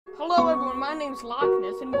Hello everyone, my name's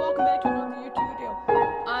Loch-Ness, and welcome back to another YouTube video.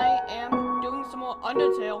 I am doing some more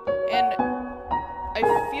Undertale, and I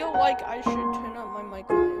feel like I should turn up my mic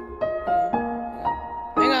volume.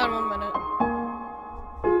 Hang on 1 minute.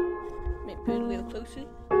 Maybe a little closer.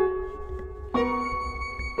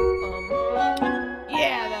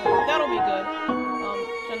 Yeah, that'll be good.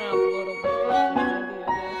 Turn it up a little bit.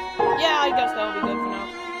 Yeah, I guess that'll be good for now.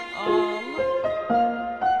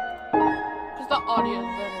 Cause the audio is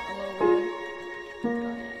better.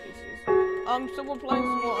 So we're playing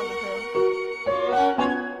some more Undertale.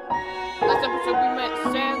 Last episode we met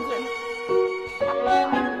Sans and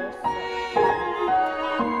Papyrus.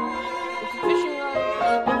 It's a fishing rod.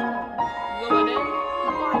 Will it in?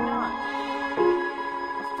 Why not?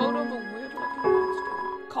 A photo of a weird looking monster.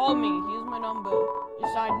 Call me, here's my number.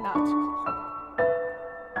 Decide not to call.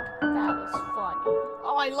 That was funny.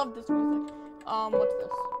 Oh, I love this music. What's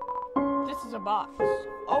this? This is a box.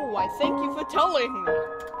 Oh, I thank you for telling me.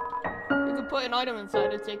 You can put an item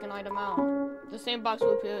inside to take an item out. The same box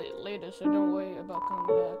will appear later, so don't worry about coming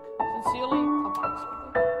back. Sincerely, a box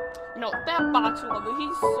lover. You know, that box lover,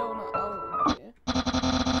 he's so not. Oh, yeah.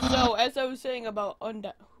 So, as I was saying about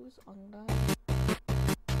who's Unda?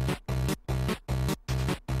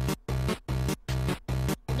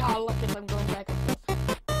 Oh, look at them going back and forth.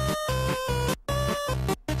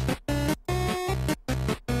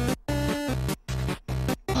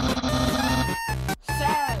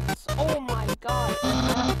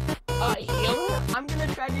 Healer? I'm gonna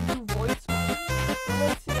try to do voice.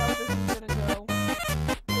 Let's see how this is gonna go.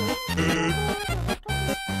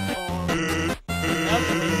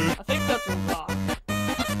 I think that's a rock.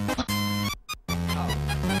 Oh.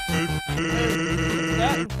 What's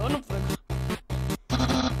that in front of him?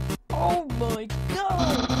 Oh my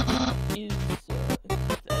god! Is that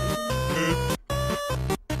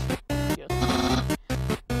yes.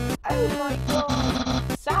 Oh my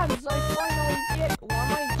god! Sans, I finally get one.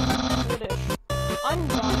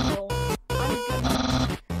 Unbundle. I'm gonna.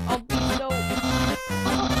 I'll be so.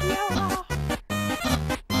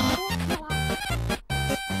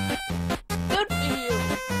 Good for you.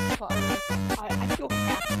 I feel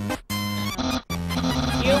happy.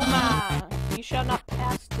 Yuma, you shall not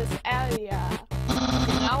pass this area.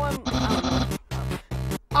 Okay, now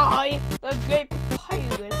I, the great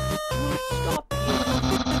papyrus, will stop you.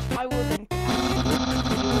 I will then catch you.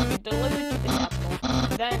 You will be delivered to the capital.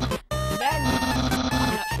 Then.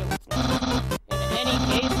 I'm not sure what's next. In any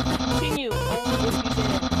case, continue only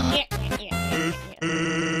if you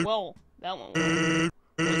did. Well, that one worked.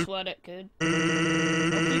 Just let it could. I'll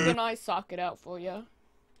keep an eye socket out for you.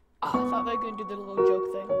 Oh, I thought they were gonna do the little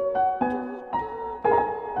joke thing.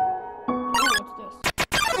 Oh, what's this?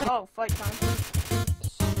 Oh, fight time.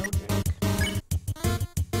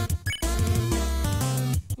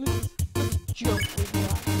 No joke. Let's joke with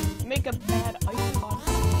that. Make a bad icon.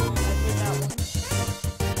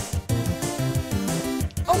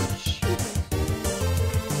 Oh, shoot!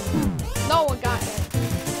 No one got him.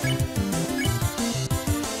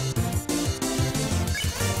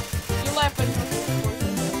 You laughing?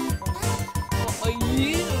 Oh,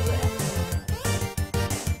 you left.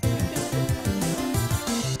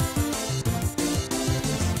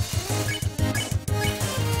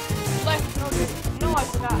 No, I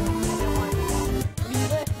forgot. What are you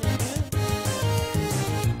laughing at, dude?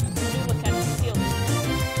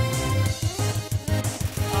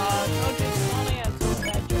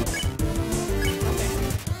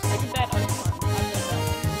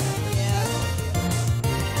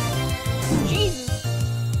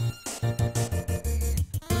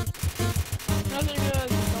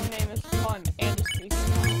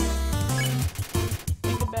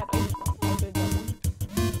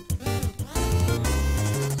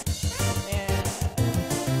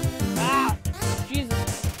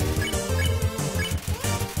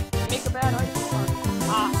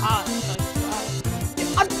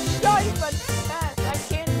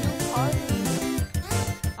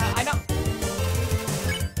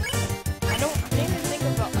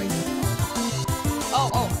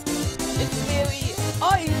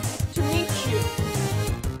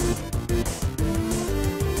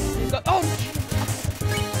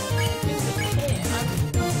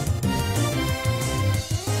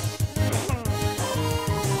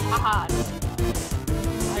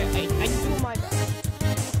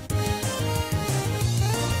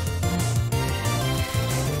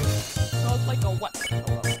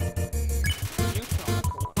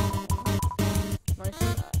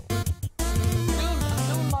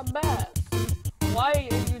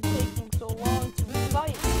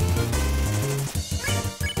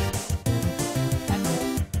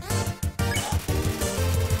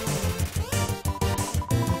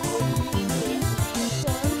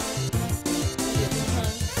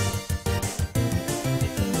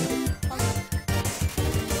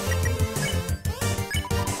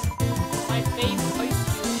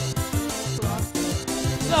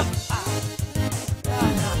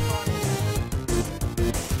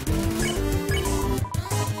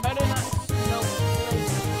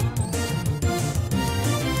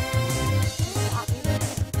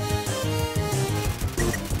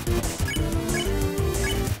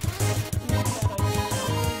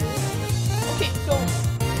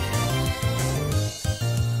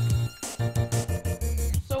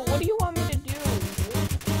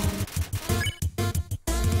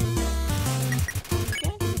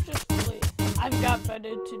 I've got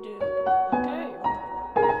better to do. Okay.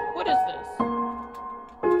 What is this?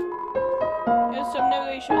 Here's some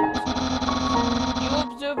narration on this. You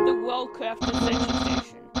observe the well-crafted sentry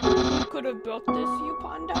station. Who could have built this, you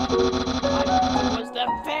ponder? It was the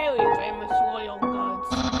very famous royal guards.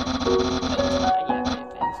 Yeah, very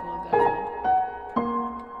famous royal guardsmen.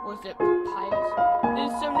 Was it Papyrus?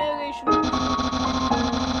 There's some narration on this.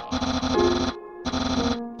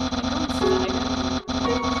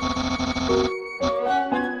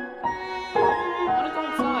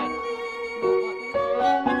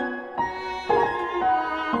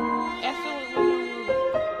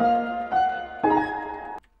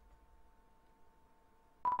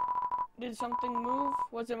 Did something move?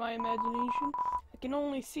 Was it my imagination? I can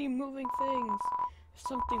only see moving things. If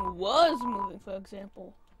something was moving, for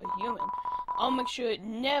example, a human, I'll make sure it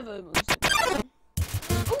never moves again.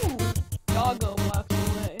 Ooh! Doggo walks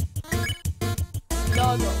away.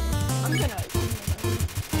 Doggo. I'm gonna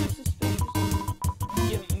suspicious.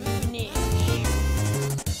 You niche.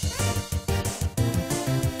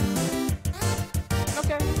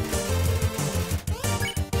 Okay.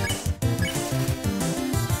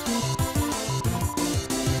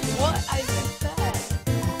 What I just said.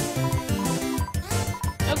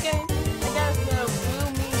 Okay, I guess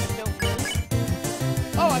will means don't move.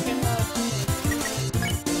 Oh, I can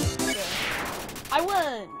okay. I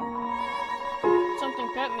won! Something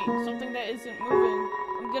pet me, something that isn't moving.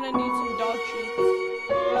 I'm gonna need some dog treats.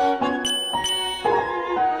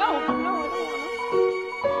 No, I don't wanna.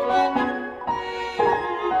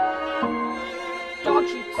 Dog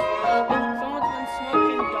treats. Someone's been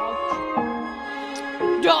smoking dog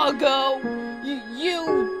treats. Doggo!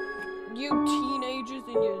 You teenagers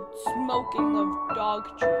and your smoking of dog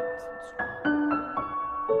treats.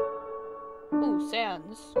 Ooh,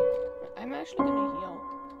 sands. I'm actually gonna heal.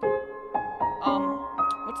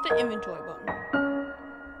 What's the inventory button?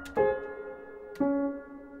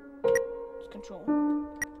 It's control.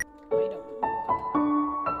 Item.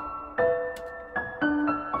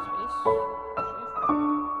 Space. Shift.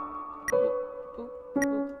 Boop,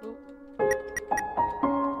 boop, boop, boop.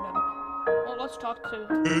 Well, let's talk to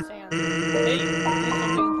Sand. Hey, there's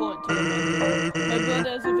something important to remember. My brother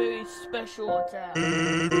has a very special attack.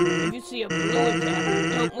 If you see a blue attack,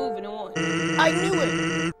 don't move anymore. I knew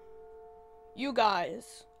it! You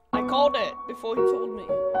guys. I called it before he told me.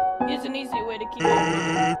 Here's an easy way to keep it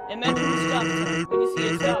moving. Imagine a stop sign. When you see a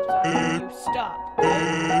stop sign, you stop.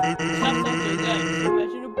 Right? Stop signs are good. So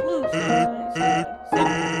imagine a blue stop sign instead.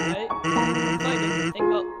 Simple, right? Fighting. Think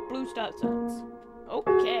about blue stop signs.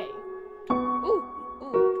 Okay. Ooh.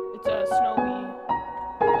 It's a snowy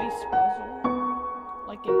ice puzzle.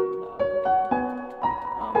 Like in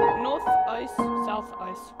North ice, South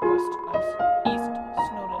ice, West ice, East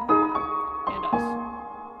Snowden, and us.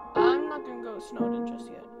 I'm not gonna go Snowden just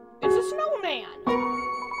yet. It's a snowman!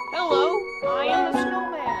 Hello, I am a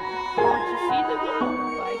snowman. I want to see the world,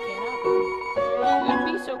 but I cannot move. You would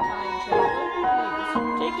be so kind, traveler.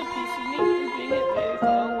 Please, take a piece of me and bring it very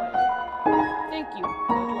far away. Thank you.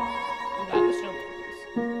 Good luck. You got the snowman piece.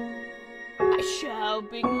 I shall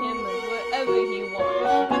bring him wherever he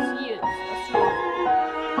wants, because he is a snowman.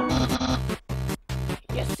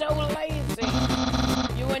 You're so lazy.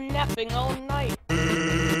 You were napping all night. I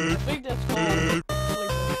think that's called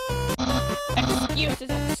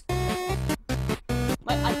excuses.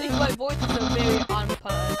 I think my voices are very on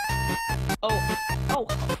point. Oh,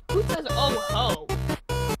 who says oh ho?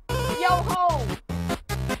 Yo ho!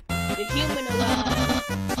 The human alive.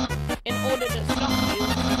 In order to stop you,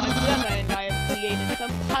 my brother and I have created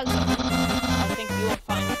some puzzle. I think you will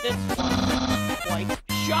find this one quite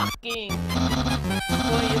shocking.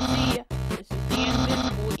 For you see, this is the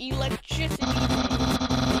invisible electricity maze.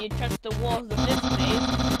 When you touch the walls of this maze,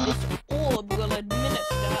 this orb will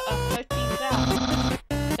administer a hurting sound.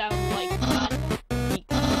 Sound like fun?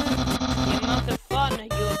 Because the amount of fun you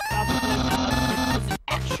will probably have is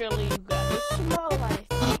actually rather small, I think.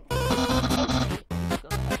 Okay, let's go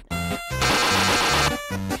ahead now.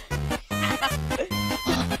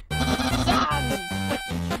 Sans, what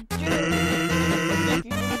did you do? Looks like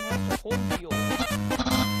you didn't have to hold your...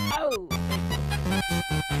 Oh.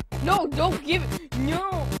 No, don't give it. No.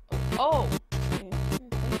 Oh.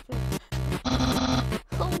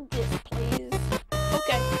 Hold this, please.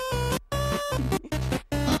 Okay.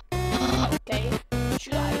 Okay.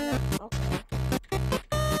 Should I? Okay.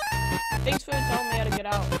 Thanks for telling me how to get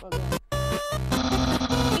out. Okay.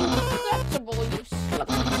 Incredible, you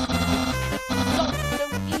slipped so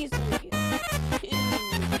easily.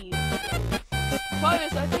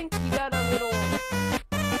 Papyrus, I think you got a little...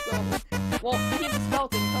 well, he's a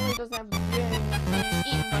skeleton. Probably doesn't have very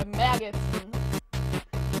eaten by maggots. And,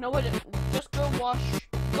 you know what? Just go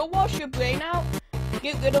wash your brain out.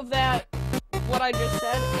 Get rid of that, what I just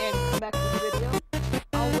said, and come back to the video.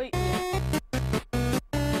 I'll wait here.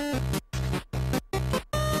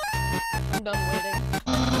 I'm done waiting.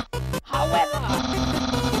 However,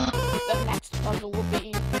 the next puzzle will not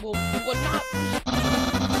be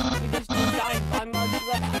designed by my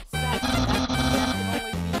brother. That can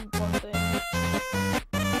only be one thing.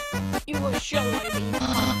 You will surely be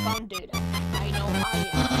confounded. I know I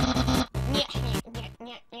am.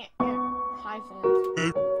 Hi, fans.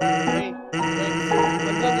 Hey,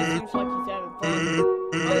 my brother seems like he's having fun.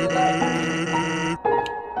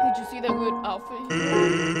 Did you see that good outfit he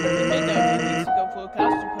made that a few weeks ago for a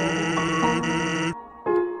costume party?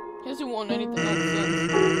 He hasn't worn anything else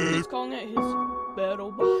since. He's calling it his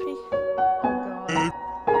battle body. Oh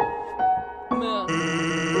god. Man,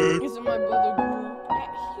 isn't my brother cool? Yeah,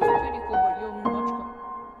 he's pretty cool, but you're much cool.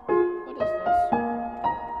 What is this?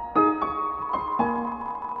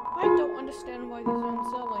 I don't understand why these aren't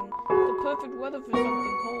selling. The perfect weather for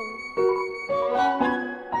something cold.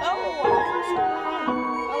 Oh, I'm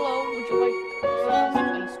hello, would you like some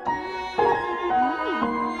ice cream?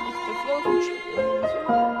 It's the frozen cheese.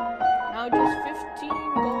 Now just 15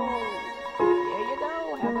 gold. There you go.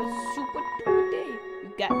 Have a super duper day. You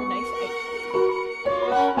got the nice ice cream.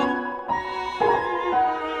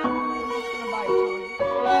 I'm just gonna buy a ton.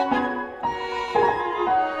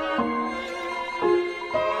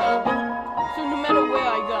 So no matter where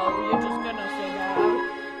I go, you're just gonna say that.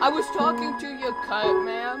 I was talking to your cat,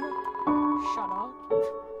 ma'am. Shut up.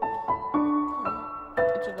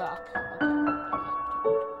 It's a rock.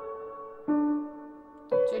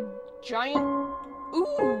 Okay. It's a giant. Ooh,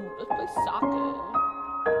 let's play soccer.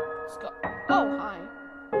 Let's go. Oh, hi.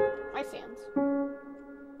 Hi, Sans.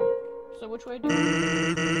 So which way do we?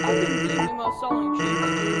 I've been thinking about selling cheese,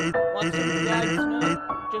 dude. Want some guys tonight?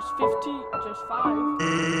 Just 50, just 5.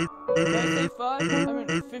 Did I say 5? I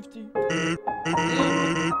meant 50.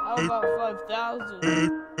 How about 5,000?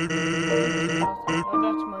 Oh,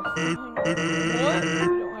 that's my phone. What?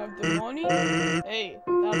 You don't have the money? Hey,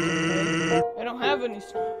 that's okay. I don't have any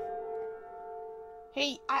snow.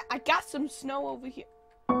 Hey, I got some snow over here.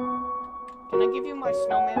 Can I give you my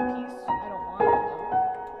snowman piece? I don't want it though.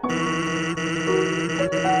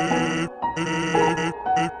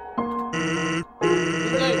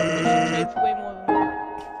 Good, I should charge way more than that.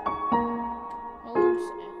 Hello,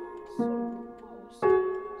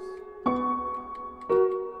 Sans.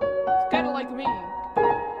 It's kinda like me.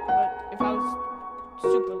 But if I was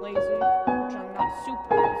super lazy, which I'm not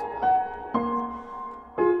super lazy,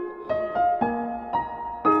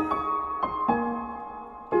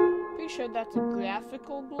 sure that's a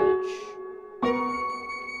graphical glitch.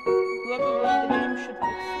 Whoever wrote the game should fix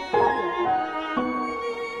it.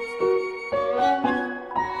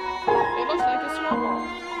 It looks like a snowball.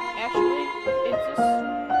 Actually, it's a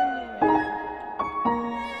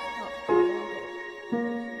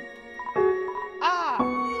Ah!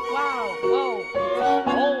 Wow! Whoa! It's a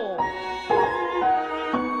hole!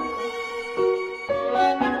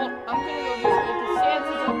 Well, I'm gonna go this way because Sans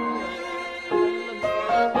is up here.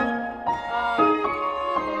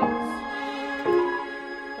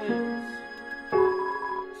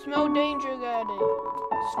 Smell danger ratting.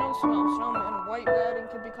 Snow smell, snowman. White ratting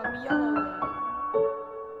can become yellow ratting.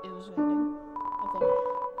 It was ratting, I think.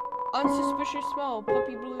 Unsuspicious smell.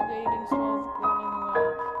 Puppy blue ratting. Smell of running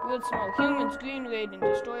around. Weird smell. Humans green ratting.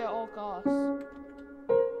 Destroy at all costs.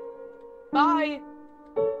 Bye!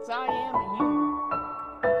 Because I am a human.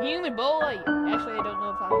 Human boy! Actually, I don't know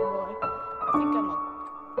if I'm a boy. I think I'm a boy.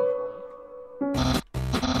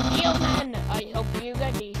 Human! I hope you're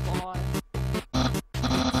ready for...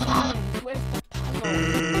 Where's the puzzle?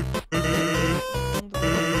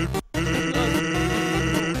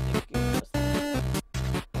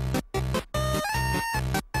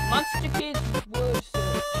 Monster Kids word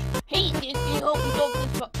search. Hey, if you hope you don't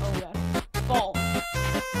get oh yeah. Fall.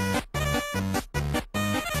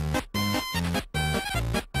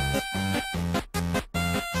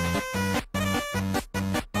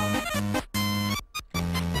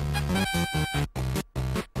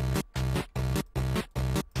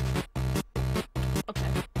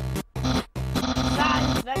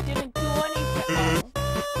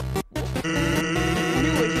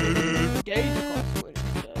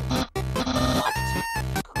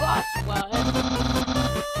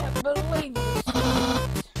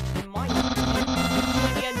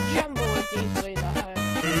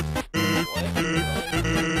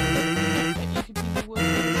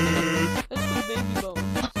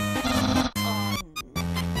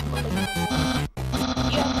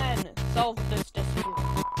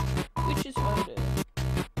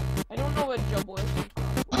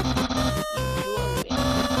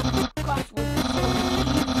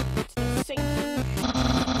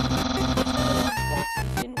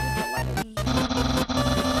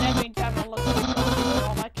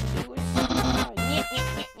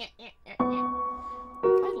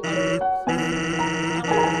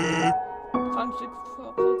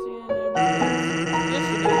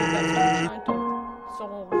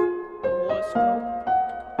 Let's go.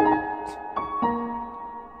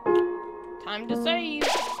 Time to save.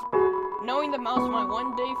 Knowing the mouse might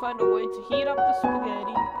one day find a way to heat up the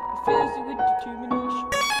spaghetti, he fills it with determination.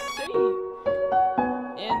 Save.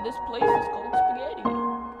 And this place is called spaghetti.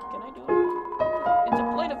 Can I do it? It's a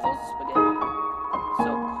plate of full spaghetti. It's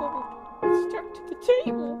so cold. It's stuck to the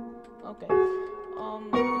table. Okay.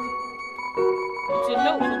 It's a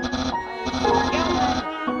note from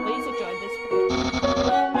please enjoy this spaghetti.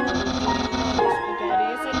 This spaghetti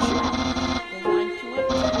is a treat. Designed to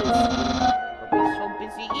impress you. But we're so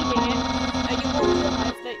busy eating it that you won't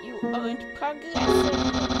realize that you aren't progressing.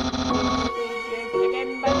 Again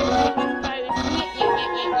by the papyrus.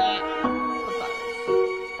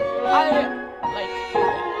 I like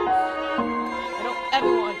I don't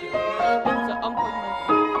ever want to do it. So unplug my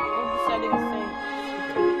phone. All the settings say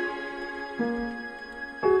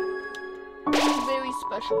very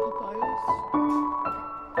special papyrus.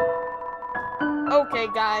 Okay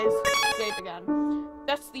guys, save again.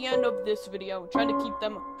 That's the end of this video. Trying to keep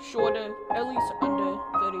them shorter, at least under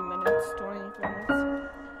 30 minutes, 23 minutes.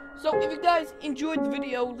 So if you guys enjoyed the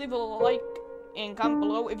video, leave a like and comment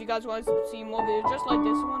below. If you guys want to see more videos just like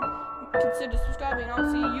this one, consider subscribing.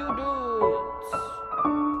 I'll see you dudes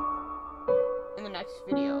in the next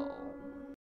video.